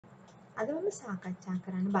අද මම සාකච්ඡා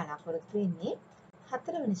කරන්න බලාපොරොත්තු වෙන්නේ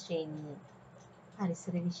 4 වෙනි ශ්‍රේණියේ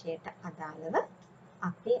පරිසර විෂයට අදාළව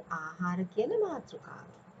අපේ ආහාර කියන මාතෘකාව.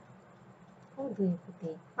 හොඳයි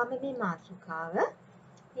පුතේ. මම මේ මාතෘකාව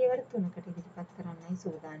පියවර 3කට ඉදිරිපත් කරන්නයි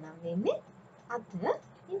සූදානම් වෙන්නේ. අද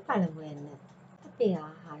මේ පළමුවෙන්න අපේ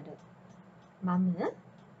ආහාර. මම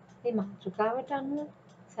මේ මාතෘකාවට අනුව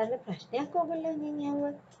සරල ප්‍රශ්නයක් ඔයගොල්ලන්ගෙන්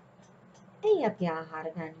අහුවා. ඇයි අපි ආහාර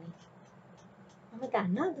ගන්නෙ? මම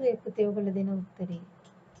දන්නවා දුවේ පුතේ ඔයගොල්ලෝ දෙන උත්තරේ.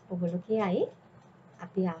 ඔයගොල්ලෝ කියයි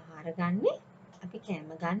අපි ආහාර ගන්නෙ අපි කෑම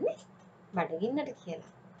ගන්නෙ බඩගින්නට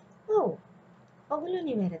කියලා. ඔව්. ඔයගොල්ලෝ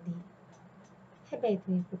නිවැරදි. හැබැයි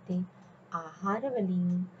දුවේ පුතේ ආහාර වලින්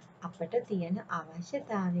අපට තියෙන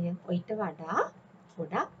අවශ්‍යතාවය ඊට වඩා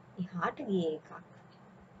ගොඩක් එහාට ගිය එකක්.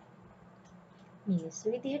 මිනිස්සු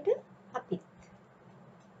විදියට අපිත්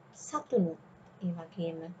සතුණු ඒ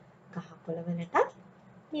වගේම ගහකොළ වලටත්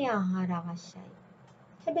මේ ආහාර අවශ්‍යයි.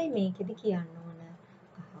 හැබැයි මේකෙදි කියන්න ඕන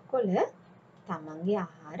ගහකොළ තමන්ගේ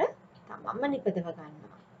ආහාර තමන්ම නිපදව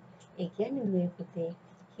ගන්නවා. ඒ කියන්නේ දුවේ පුතේ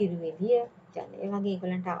හිරු එළිය, ජලය වගේ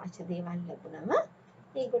ඒගොල්ලන්ට අවශ්‍ය දේවල් ලැබුණම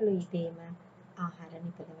ඒගොල්ලෝ ඊටේම ආහාර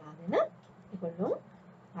නිපදවාගෙන ඒගොල්ලෝ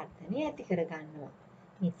වර්ධනය ඇති කර ගන්නවා.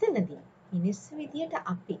 මෙතනදී මිනිස්සු විදියට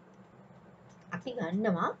අපි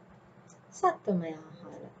ගන්නවා සත්වමය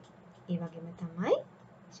ආහාර. ඒ වගේම තමයි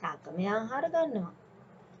ශාකමය ආහාර ගන්නවා.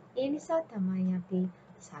 ඒ නිසා තමයි අපි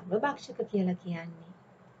සර්වභක්ෂක කියලා කියන්නේ.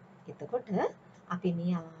 එතකොට අපි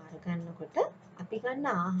මේ ආහාර ගන්නකොට අපි ගන්න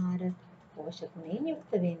ආහාර පෝෂක ගුණයෙන්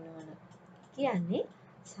යුක්ත වෙන්න ඕන. කියන්නේ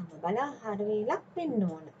සමබල ආහාර වේලක් වෙන්න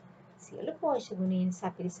ඕන. සියලු පෝෂක ගුණයෙන්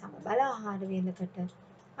සපිරි සමබල ආහාර වේලකට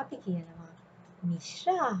අපි කියනවා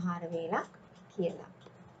මිශ්‍ර ආහාර වේලක් කියලා.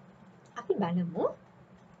 අපි බලමු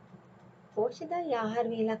පෝෂ්‍යදායී ආහාර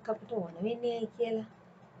වේලක් අපිට ඕන වෙන්නේ ඇයි කියලා.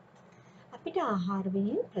 අපිට ආහාර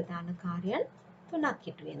වලින් ප්‍රධාන කාර්යයන් 3ක්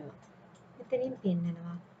ඉටු වෙනවා. මෙතනින්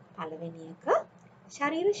පෙන්නනවා පළවෙනි එක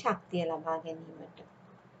ශරීර ශක්තිය ලබා ගැනීමට.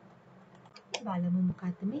 බලමු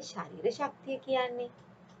මොකද්ද මේ ශරීර ශක්තිය කියන්නේ?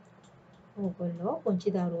 ඕගොල්ලෝ පුංචි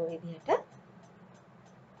දරුවෝ විදිහට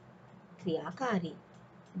ක්‍රියාකාරී,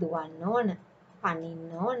 දුවන්න ඕන,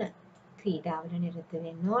 පනින්න ඕන, ක්‍රීඩාවල නිරත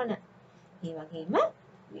වෙන්න ඕන. ඒ වගේම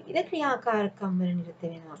විවිධ ක්‍රියාකාරකම් වල නිරත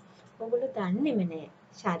වෙනවා. ඔයගොල්ලෝ දන්නේම නැහැ.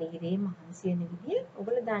 ශරීරයේ මහන්සි වෙන විදිය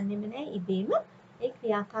ඔයගොල්ලෝ දන්නේම නැහැ. ඉබේම ඒ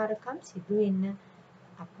ක්‍රියාකාරකම් සිදු වෙන්න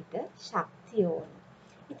අපිට ශක්තිය ඕන.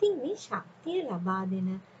 ඉතින් මේ ශක්තිය ලබා දෙන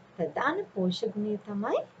ප්‍රධාන පෝෂක ගුණය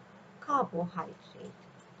තමයි කාබෝහයිඩ්‍රේට්.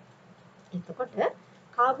 එතකොට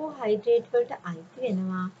කාබෝහයිඩ්‍රේට් වලට අයිති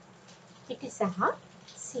වෙනවා පිටි සහ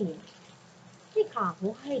සීනි. මේ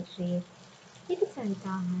කාබෝහයිඩ්‍රේට් පිටි සහිත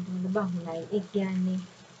ආහාර වල බහුලයි. ඒ කියන්නේ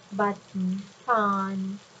බත්, පාන්,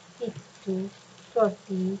 පිට්ටු,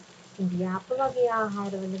 රොටි, ඉන්දියාප වගේ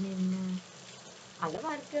ආහාරවල මෙන්න අල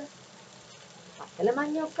වර්ග, පතල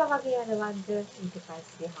මඤ්ඤොක්ක වගේ අල වර්ග, ඊට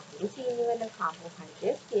පස්සේ හකුරු සීනි වල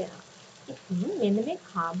කාබෝහයිඩ්‍රේට් තියෙනවා. ඉතින් මෙන්න මේ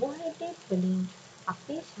කාබෝහයිඩ්‍රේට් වලින්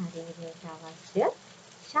අපේ ශරීරයට අවශ්‍ය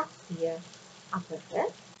ශක්තිය අපට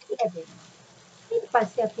ලැබෙනවා. ඊට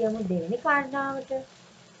පස්සේ අපි යමු දෙවෙනි කාරණාවට.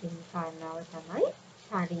 දෙවෙනි කාරණාව තමයි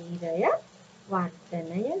ශරීරය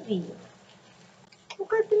වර්ධනය වීම.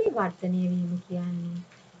 මොකද්ද මේ වර්ධනය වීම කියන්නේ?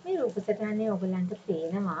 මේ රූපසටහනේ ඔයගලන්ට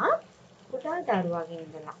පේනවා කුඩා දරුවගේ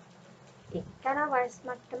ඉඳලා එක්තරා වයස්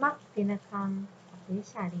මට්ටමක් වෙනකන් අපේ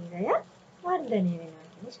ශරීරය වර්ධනය වෙනවා.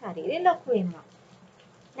 කියන්නේ ශරීරය ලොකු වෙනවා.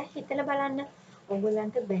 දැන් හිතලා බලන්න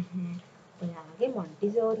ඔයගලන්ට බෑ ඔයාගේ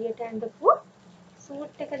මොන්ටිසෝරියට ඇඳපු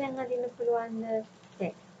සූට් එක දැන් අදින්න පුළුවන්ද?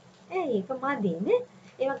 බෑ. ඒක මදිනේ.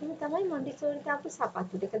 ඒ වගේම තමයි මොන්ටිසෝරිට ආපු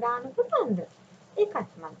සපත්තු දෙක දාන්න පුළුවන්ද?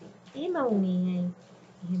 ඒකත් මදි. එහෙම වුණේ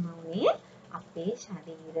එහෙම වුණේ අපේ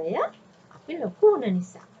ශරීරය අපි ලොකු වුණ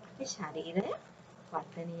නිසා. අපේ ශරීරය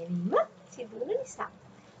වර්ධනය වීම සිදු වුණ නිසා.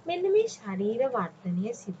 මෙන්න මේ ශරීර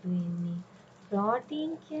වර්ධනය සිදු වෙන්නේ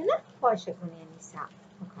ප්‍රෝටීන් කියන පෝෂක ගුණය නිසා.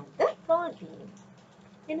 මොකද්ද ප්‍රෝටීන්?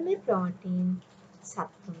 මෙන්න මේ ප්‍රෝටීන්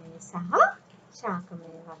සත්වමය සහ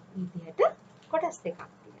ශාකමය විදිහට කොටස් දෙකක්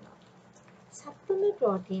තියෙනවා. සත්වමය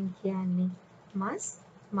ප්‍රෝටීන් කියන්නේ මස්,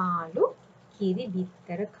 මාළු, කිරි,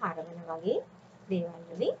 බිත්තර, කරවල වගේ දේවල්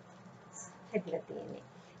වලින් හැදිලා තියෙන්නේ.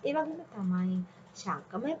 ඒ වගේම තමයි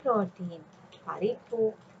ශාකමය ප්‍රෝටීන් පරිප්පු,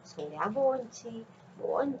 සෝයා බෝංචි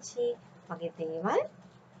වගේ දේවල්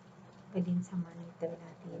වලින් සමන්විත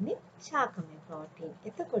වෙලා තියෙන්නේ ශාකමය ප්‍රෝටීන්.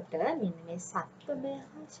 එතකොට මෙන්න මේ සත්වමය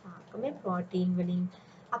හා ශාකමය ප්‍රෝටීන් වලින්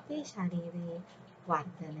අපේ ශරීරයේ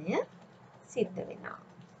වර්ධනය සිද්ධ වෙනවා.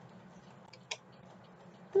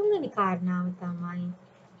 තුන්වෙනි කාරණාව තමයි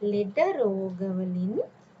ලෙඩ රෝග වලින්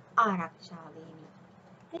ආරක්ෂා වීම.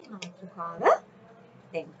 මේ මාතෘකාව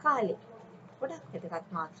දැන් කාලේ ගොඩක්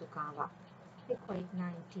වැදගත් මාතෘකාවක්. මේ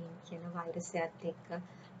COVID-19 කියන වෛරසයත් එක්ක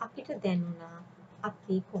අපිට දැනුණා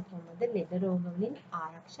අපි කොහොමද ලෙඩ රෝග වලින්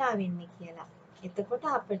ආරක්ෂා වෙන්නේ කියලා. එතකොට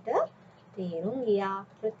අපිට තේරුම් ගියා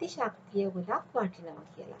ප්‍රතිශක්තිය ගොඩක් වටිනවා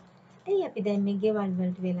කියලා. එයි අපි දැන් මේ ගෙවල්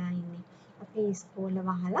වලට වෙලා ඉන්නේ. අපි ඉස්කෝල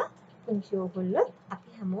වහලා පුංචි ඕගොල්ලෝ අපි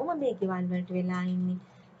හැමෝම මේ ගෙවල් වලට වෙලා ඉන්නේ.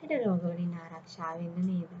 ලෙඩ රෝග වලින් ආරක්ෂා වෙන්න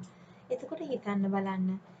නේද? එතකොට හිතන්න බලන්න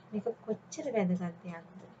මේක කොච්චර වැදගත්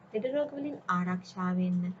දෙයක්ද? ලෙඩ රෝග වලින් ආරක්ෂා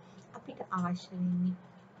වෙන්න අපිට අවශ්‍ය වෙන්නේ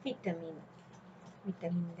විටමින්.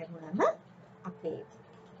 විටමින් ලැබුණම අපේ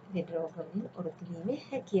ලෙඩ රෝග වලින් ඔරොත්තු වීමේ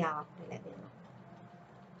හැකියාව අපිට ලැබෙනවා.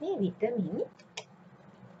 මේ විටමින්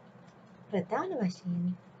ප්‍රධාන වශයෙන්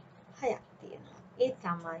 6ක් තියෙනවා. ඒ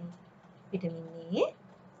තමයි vitamin A,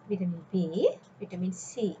 vitamin B, vitamin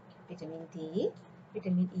C, vitamin D,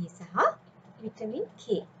 vitamin E සහ විටමින් K.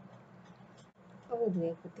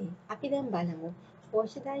 ඔව්දුවේ පුතේ. අපි දැන් බලමු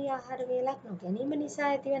පෝෂ්‍යදායී ආහාර වේලක් නොගැනීම නිසා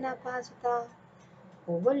ඇතිවන අපහසුතා.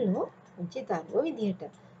 ඕගොල්ලෝ පුංචි දරුවෝ විදියට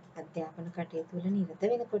අධ්‍යාපන කටයුතු වල නිරත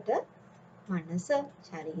වෙනකොට මනස,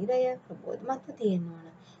 ශරීරය ප්‍රබෝධමත්ව තියෙන්න ඕන.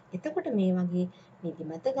 එතකොට මේ වගේ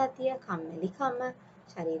නිදිමත ගතිය, කම්මැලිකම,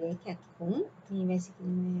 ශරීරයේ කැක්කුම්,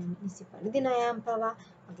 නිසි පරිදි නායම් පවා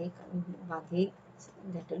වගේ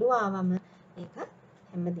ගැටලු ආවම ඒක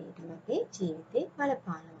හැම දෙයකම අපේ ජීවිතේ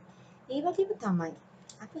බලපානවා. ඒ වගේම තමයි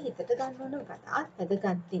අපි හිතට ගන්න ඕන වඩාත්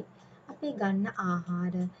වැදගත් දේ අපි ගන්න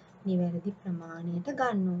ආහාර නිවැරදි ප්‍රමාණයට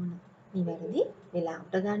ගන්න ඕන. නිවැරදි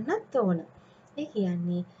වේලාවට ගන්නත් ඕන. ඒ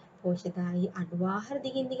කියන්නේ පෝෂ්‍යදායී අඩු ආහාර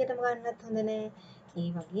දිගින් දිගටම ගන්නත් හොඳ නෑ. ඒ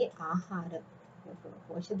වගේ ආහාර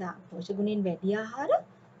පෝෂ්‍ය ගුණයෙන් වැඩි ආහාර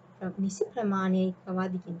නිසි ප්‍රමාණයේ පවා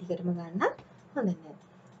දිගින් දිගටම ගන්නත් හොඳ නෑ.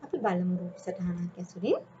 අපි බලමු රූප සටහනක්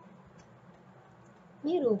ඇසුරින්.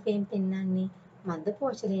 මේ රූපයෙන් පෙන්වන්නේ මන්ද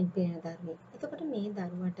පෝෂණයෙන් පෙළෙන දරුවෙක්. එතකොට මේ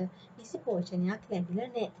දරුවට නිසි පෝෂණයක් ලැබිලා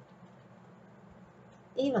නැහැ.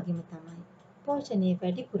 ඒ වගේම තමයි පෝෂණයේ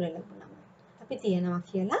වැඩිපුර ලැබුණම අපි තියනවා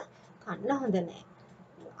කියලා කන්න හොඳ නැහැ.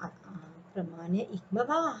 ප්‍රමාණය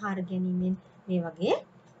ඉක්මවා ආහාර ගැනීමෙන් මේ වගේ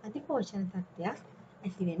අතිපෝෂණ තත්ත්වයක්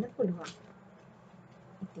ඇති වෙන්න පුළුවන්.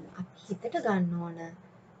 ඉතින් අපි හිතට ගන්න ඕන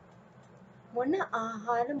මොන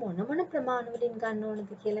ආහාර මොන ප්‍රමාණ වලින් ගන්න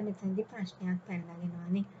ඕනද කියලා මෙතනදී ප්‍රශ්නයක්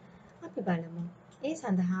පැනනගෙනවානේ. අපි බලමු. ඒ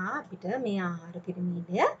සඳහා අපිට මේ ආහාර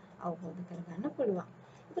පිරමීඩය අවබෝධ කරගන්න පුළුවන්.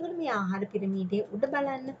 එතකොට මේ ආහාර පිරමීඩයේ උඩ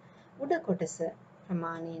බලන්න. උඩ කොටස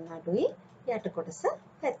ප්‍රමාණයෙන් අඩුයි, යට කොටස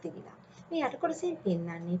පැතිරිලා. මේ යට කොටසෙන්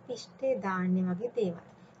පෙන්නන්නේ පිෂ්ඨේ, ධාන්‍ය වගේ දේවල්.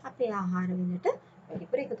 අපේ ආහාර වලට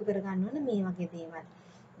වැඩිපුර එකතු කරගන්න ඕන මේ වගේ දේවල්.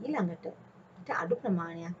 ඊළඟට අඩු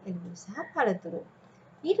ප්‍රමාණයක් එළවලු සහ පළතුරු.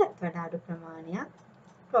 ඊටත් වඩා අඩු ප්‍රමාණයක්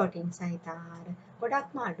ප්‍රෝටීන් සහිත ආහාර.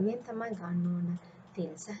 ගොඩක්ම අඩුවෙන් තමයි ගන්න ඕන.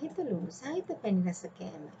 තෙල් සහිත, ලුණු සහිත පැණි රස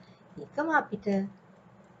කෑම. ඒකම අපිට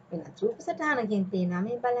වෙනත් රූප සටහනකින් පේනවා.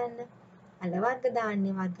 මේ බලන්න. අල වර්ග,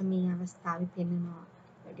 ධාන්‍ය වර්ග මේ අවස්ථාවේ පෙන්වනවා.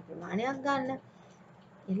 වැඩි ප්‍රමාණයක් ගන්න.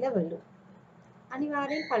 එළවලු.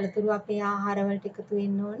 අනිවාර්යෙන් පළතුරු අපේ ආහාර වලට එකතු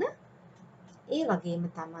වෙන්න ඕන. ඒ වගේම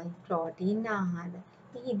තමයි ප්‍රෝටීන් ආහාර.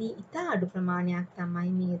 මෙහිදී ඉතා අඩු ප්‍රමාණයක්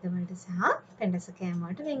තමයි මේද වලට සහ පැණි රස කෑම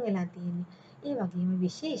වලට වෙන් වෙලා තියෙන්නේ. ඒ වගේම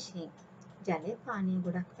විශේෂයෙන් ජලය පානය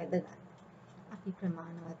ගොඩක් වැදගත්. අපි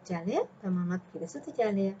ප්‍රමාණවත් ජලය, ප්‍රමාණවත් පිරිසිදු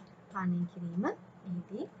ජලය පානය කිරීම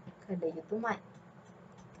එහිදී කළ යුතුමයි.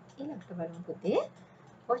 ඊළඟට බලමු පුතේ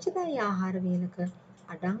පෝෂ්‍යදායී ආහාර වේලක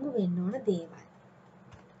අඩංගු වෙන්න ඕන දේවල්.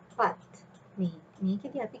 පත්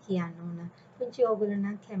මේකෙදි අපි කියන්න ඕන පුංචි ඕගොල්ලෝ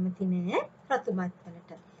නම් කැමති නෑ රතුපත්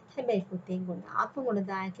වලට. හැබැයි පුතේ ගොඩාක්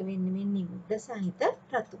ගුණදායක වෙන්නේ මේ නිමුඩ සහිත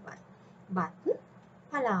රතුපත්. බත්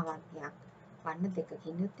පලා වර්ගයක්. වර්ණ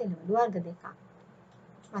දෙකකින් යුත් එළවලු වර්ග දෙකක්.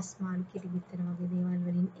 මස් මාළු කිරි බිත්තර වගේ දේවල්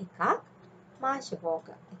වලින් එකක්. මාංශ භෝග.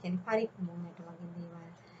 ඒ කියන්නේ පරිප්පු මුංගට වගේ දේවල්.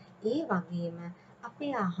 ඒ වගේම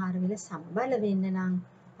අපේ ආහාර වල සමබල වෙන්න නම්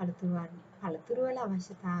පළතුරු වල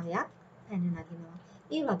අවශ්‍යතාවයක් පැන නගිනවා.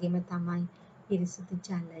 ඒ වගේම තමයි පිරිසිදු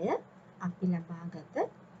ජලය අපි ලබාගත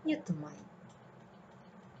යුතුමයි.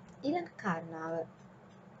 ඊළඟ කාරණාව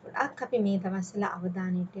ගොඩක් අපි මේ දවස්වල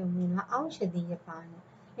අවධානයට යොමු වෙනවා ඖෂධීය පාන.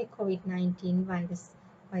 මේ COVID-19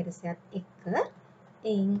 වෛරසයත් එක්ක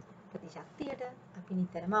එයින් ප්‍රතිශක්තියට අපි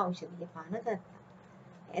නිතරම ඖෂධීය පාන ගත්තා.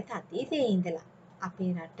 ඒත් අතීතයේ ඉඳලා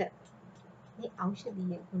අපේ රට මේ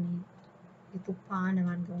ඖෂධීය ගුණයෙන් යුතු පාන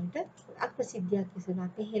වර්ග වලට ගොඩක් ප්‍රසිද්ධියක් විසුණා.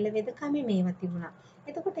 අපේ හෙළවෙද කමේ මේවා තිබුණා.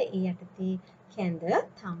 එතකොට ඒ යටතේ කැඳ,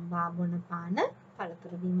 තම්බා බොන පාන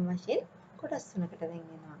පළතුරු බීම වශයෙන් කොටස් තුනකට වෙන්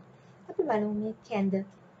වෙනවා. අපි බලමු මේ කැඳ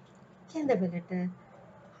වලට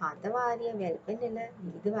හාදවාරිය, වැල්පෙනෙළ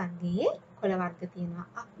විවිධ වර්ගයේ කොළ වර්ග තියෙනවා.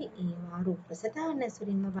 අපි ඒවා රූප සටහන්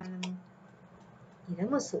ඇසුරින්ම බලමු.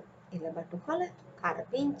 ඉරමුසු, එළබටු කොළ,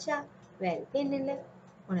 කරපිංචා, වැල්පෙනෙළ,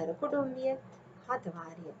 මොනර කුඩුම්බිය,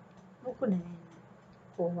 හාදවාරිය, මුකුණ වැන්න,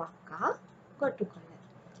 කෝවක්කා, කොටු කළ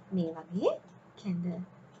මේ වගේ කැඳ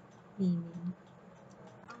වීමෙන්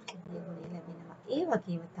ඖෂධීය ගුණ ලැබෙනවා. ඒ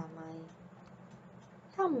වගේම තමයි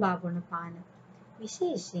තම්බා බොන පාන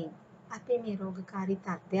විශේෂයෙන් අපේ මේ රෝගකාරී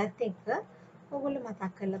තත්ත්වයක් එක්ක ඔයගොල්ලෝ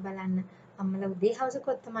මතක් කරලා බලන්න අම්මලා උදේ හවස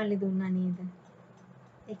කොත්තමල්ලි දුන්නා නේද?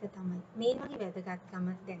 ඒක තමයි මේ වගේ වැදගත්කම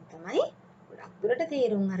දැන් තමයි ගොඩක් දුරට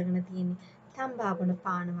තේරුම් අරගෙන තියෙන්නේ. තම්බා බොන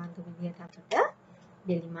පාන වර්ග විදියට අපිට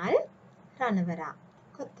බෙලිමල්, රණවරා,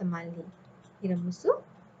 කොත්තමල්ලි, ඉරමුසු,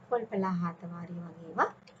 පොල්පලා හාතවාරිය වගේ ඒවා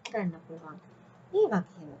ගන්න පුළුවන්. ඒ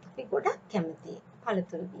වගේම අපි ගොඩක් කැමතියි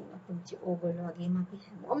පළතුරු බීම. පුංචි ඕගොල්ලෝ වගේම අපි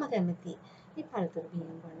හැමෝම කැමතියි. මේ පළතුරු බීම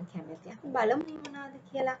වල කැමති. අපි බලමු මොනවාද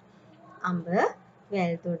කියලා. අඹ,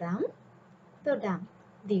 වැල් දොඩම්,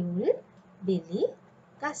 දිවුල්, බෙලි,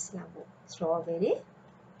 ගස්ලබු, ස්ට්‍රෝබෙරි,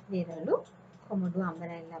 වෙරළු, කොමඩු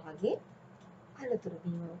අඹරැල්ලා වගේ පළතුරු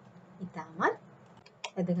බීම ඉතාමත්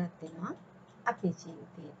වැදගත් වෙනවා අපේ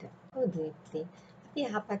ජීවිතේට. පොදුවේ අපි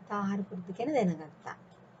යහපත් ආහාර පුරුදු ගැන දැනගත්තා.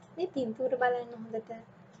 මේ පින්තූර බලන්න හොඳට.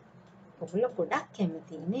 ඔයගොල්ලෝ ගොඩක්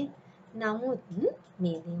කැමතිනේ. නමුත්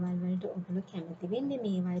මේ දේවල් වලට ඔයගොල්ලෝ කැමති වෙන්නේ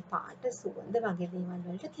මේවයි පාට සුවඳ වගේ දේවල්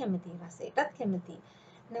වලට කැමති. රසයටත් කැමති.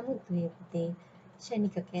 නමුත් මේ පුතේ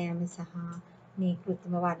ශනික කෑම සහ මේ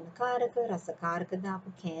කෘත්‍රිම වර්ණකාරක රසකාරක දාපු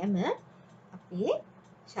කෑම අපේ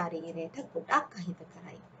ශරීරයට ගොඩක් අහිත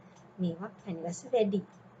කරයි. මේවා පැණි රස වැඩි.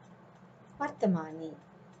 වර්තමානයේ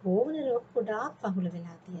බෝවන රෝග ගොඩාක් බහුල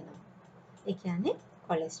වෙලා තියෙනවා. ඒ කියන්නේ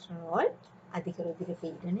කොලෙස්ටරෝල්, අධික රුධිර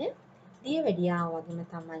පීඩනය, දියවැඩියාව වගේම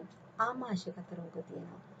තමයි ආමාශයගත රෝග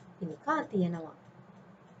තියෙනවා. පිළිකා තියෙනවා.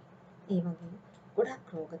 ඒ වගේ ගොඩක්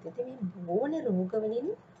රෝග තියෙනවා. මේ බෝවන රෝග වලින්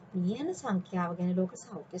මිය යන සංඛ්‍යාව ගැන ලෝක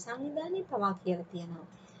සෞඛ්‍ය සංවිධානය පවා කියලා තියෙනවා.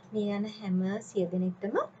 මිය යන හැම 100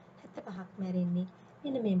 දෙනෙක්ටම 75ක් මැරෙන්නේ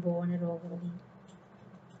මෙන්න මේ බෝවන රෝග වලින්.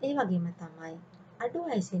 ඒ වගේම තමයි අඩු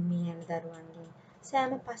වයසින් මිය යන දරුවන්ගෙන්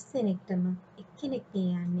සෑම 5 දෙනෙක්ටම එක්කෙනෙක්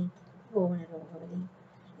මිය යන්නේ බෝවන රෝග වලින්.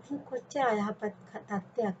 ඉතින් කොච්චර අයහපත්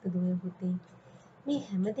තත්ත්වයක්ද දුවේ පුතේ. මේ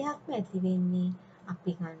හැම දෙයක්ම ඇති වෙන්නේ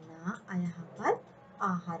අපි ගන්නා අයහපත්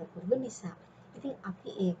ආහාර පුරුදු නිසා. ඉතින් අපි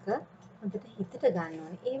ඒක හොඳට හිතට ගන්න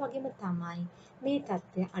ඕනේ. ඒ වගේම තමයි මේ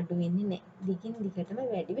තත්ත්වය අඩු වෙන්නේ නැහැ. දිගින් දිගටම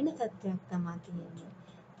වැඩි වෙන තත්ත්වයක් තමයි තියෙන්නේ.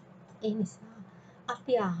 ඒ නිසා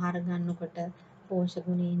අපි ආහාර ගන්නකොට පෝෂක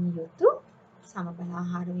ගුණයෙන් යුතු සමබල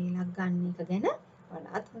ආහාර වේලක් ගන්න එක ගැන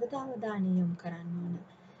වඩාත් හොඳට අවධානය යොමු කරන්න ඕන.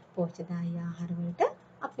 පෝෂ්‍යදායී ආහාර වලට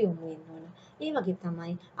අපි යොමු වෙන්න ඕන. ඒ වගේ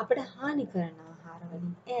තමයි අපිට හානි කරන ආහාර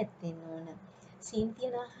වලින් ඈත් වෙන්න ඕන. සීන්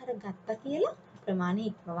තියන ආහාර ගත්තා කියලා ප්‍රමාණය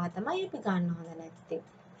ඉක්මවා තමයි අපි ගන්න හොඳ නැත්තේ.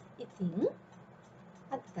 ඉතින්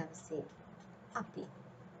අද දවසේ අපි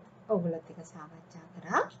ඔයගොල්ලොත් එක්ක සාකච්ඡා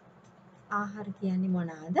කරා ආහාර කියන්නේ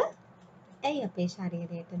මොනවාද? ඇයි අපේ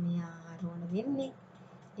ශරීරයට මේ ආහාර ඕන වෙන්නේ?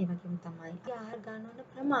 ඒ වගේම තමයි ආහාර ගන්න ඕන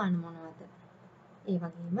ප්‍රමාණය මොනවද? ඒ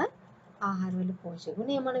වගේම ආහාරවල පෝෂක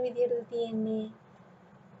ගුණ මොන විදිහටද තියෙන්නේ?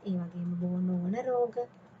 ඒ වගේම බෝන ඕන රෝග ඒ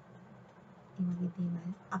වගේ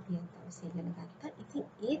දේවල් අපි අද දවසේ ඉගෙන ගත්තා. ඉතින්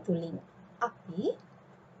ඒ තුලින් අපි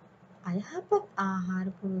අයහපත් ආහාර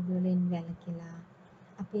පුරුදු වලින් වැළකීලා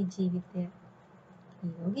අපේ ජීවිතය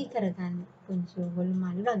නිරෝගී කරගන්න පුංචි ඕගොල්ලෝ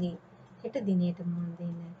මල් වගේ හෙට දිනේට මුහුණ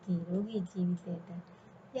දෙන්න නිරෝගී ජීවිතයට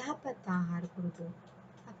යහපත් ආහාර පුරුදු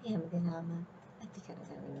අපි හැමදෙනාම ඇති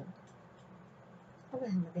කරගනිමු. ඔබ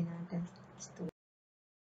හැමදෙනාට ස්තුතියි.